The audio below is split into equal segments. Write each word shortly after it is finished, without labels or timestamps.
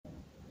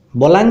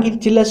बलांगीर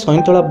जिला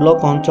सईतला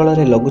ब्लॉक अंचल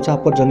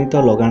लघुचाप जनित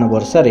लगाण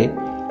वर्षा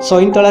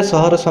सईतला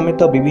सहर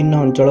समेत विभिन्न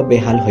अंचल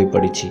बेहाल हो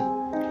पड़ी।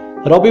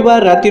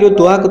 रविवार राति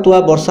तुआक तुआ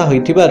वर्षा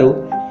होइथिबारु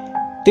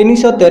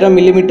 313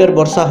 मिलीमीटर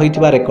वर्षा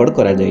होइथिबा रेकर्ड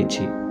करा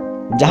जायछि,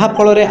 जहा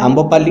फल रे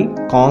आंबपाली,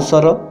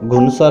 कंसर,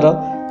 घुनसर,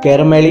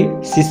 केरमेली,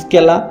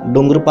 सिस्केला,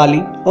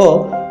 डुंगरपाली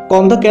और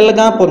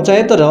कंधकेलगाँ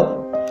पंचायतर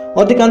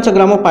अधिकांश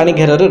ग्राम पानी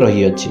घेर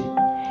रही अछि।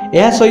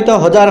 यह सहित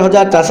हजार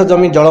हजार चाष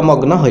जमी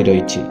जलमग्न हो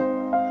रही।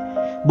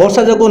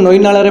 वर्षा जोगु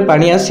नईनाल रे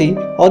पानी आसी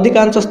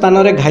अधिकांश स्थान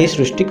रे घाई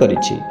सृष्टि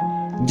करिछि,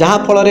 जहा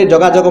फल रे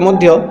जोगाजोग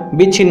मध्य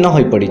विच्छिन्न हो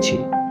पड़िछि।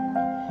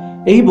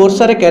 एही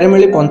वर्षारे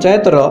केरमेली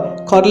पंचायतर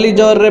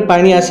खरलीजर रे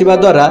पानी आसीबा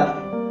द्वारा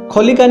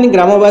खलिकानी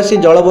ग्रामवासी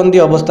जलबंदी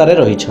अवस्था रे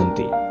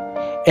रहिछन्ति।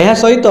 एहा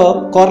सहित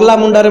करला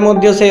मुंडारे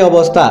मध्य से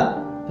अवस्था।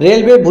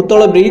 रेलवे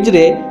भूतल ब्रिज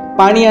रे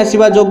पानी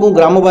आसीबा जोगु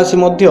ग्रामवासी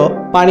मध्य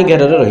पानी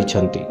घेर रे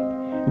रहिछन्ति।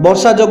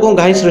 वर्षा जोगु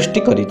घाई सृष्टि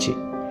करिछि।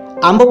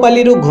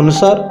 आंबपाली रु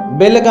घुनसर,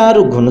 बेलगाँ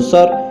रु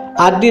घुनसर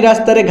आदि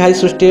रास्ता रे घाई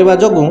सृष्टि हेबा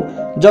जोगु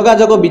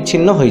जोगाजोग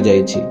विच्छिन्न हो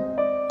जाइछि।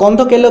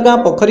 कंधकेलगाँ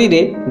पोखरी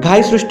रे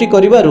घाई सृष्टि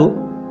करिबारु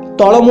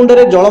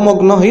तलमुंडरे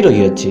जलमग्न हो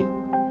रही अछि।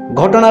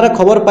 घटनार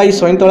खबर पाई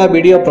सईतला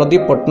बीडीओ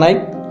प्रदीप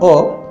पट्टनायक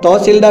और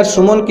तहसीलदार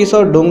सुमन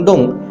किशोर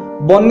डुंगडुंग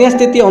बन्या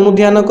स्थिति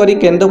अनुध्यान करी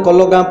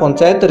केन्दकलगाँ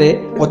पंचायत रे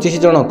 25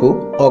 जन को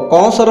और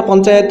कंसर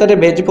पंचायत रे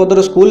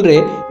भेजपदर स्कूल रे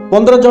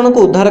 15 जन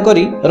को उद्धार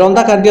करी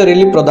रंधा खाद्य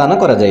रिलीफ प्रदान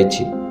करा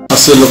जायछि।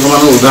 से लोक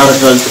उद्धार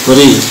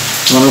करी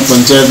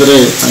पंचायत रे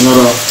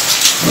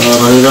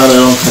रहिबार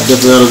एवं खाद्य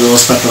पेयर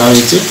व्यवस्था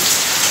कराई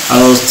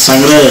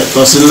सांगे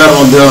तहसीलदार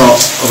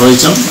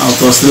रहीचन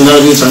तहसीलदार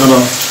भी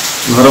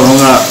घर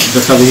भंगा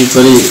देखा देखी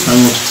करी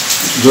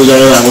जो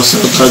जगह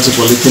आवश्यकता अच्छे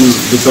पॉलिथिन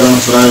वितरण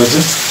कराई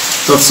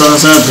तत्संगे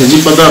संगे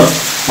भेजीपदर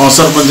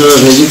कंसर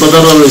पंचायत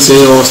भेजीपदर से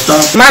अवस्था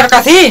मार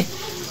काथी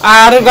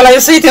आर गला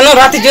से तेनो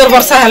राति जोर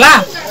वर्षा हैला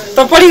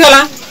तो पड़ी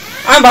गला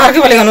हम बाहर के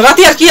बोले गनो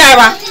राति यार की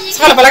आबा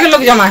साल पला के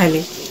लोग जमा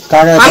हेली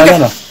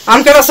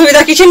हमके तो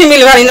सुविधा किछि नहीं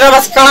मिलबा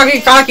इंद्रावास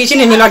काना किछि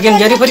नहीं मिलबा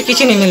गेंजरी पर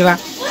किछि नहीं मिलबा।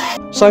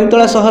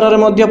 सईतला सहर रे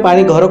मध्य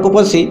पानी घर को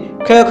पसी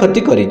क्षय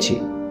क्षति करिछि।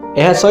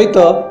 एहा सहित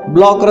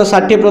ब्लॉक रो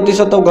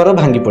 60% घर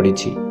भांगी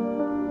पड़िछि।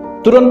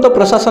 तुरंत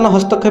प्रशासन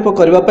हस्तक्षेप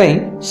करबा पई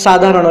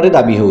साधारण रे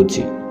दाबी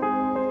होउछि।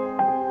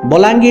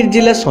 बलांगीर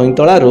जिला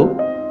सईतला रो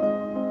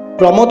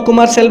प्रमोद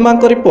कुमार सेलमा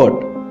को रिपोर्ट,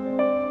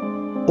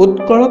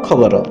 उत्कल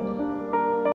खबर।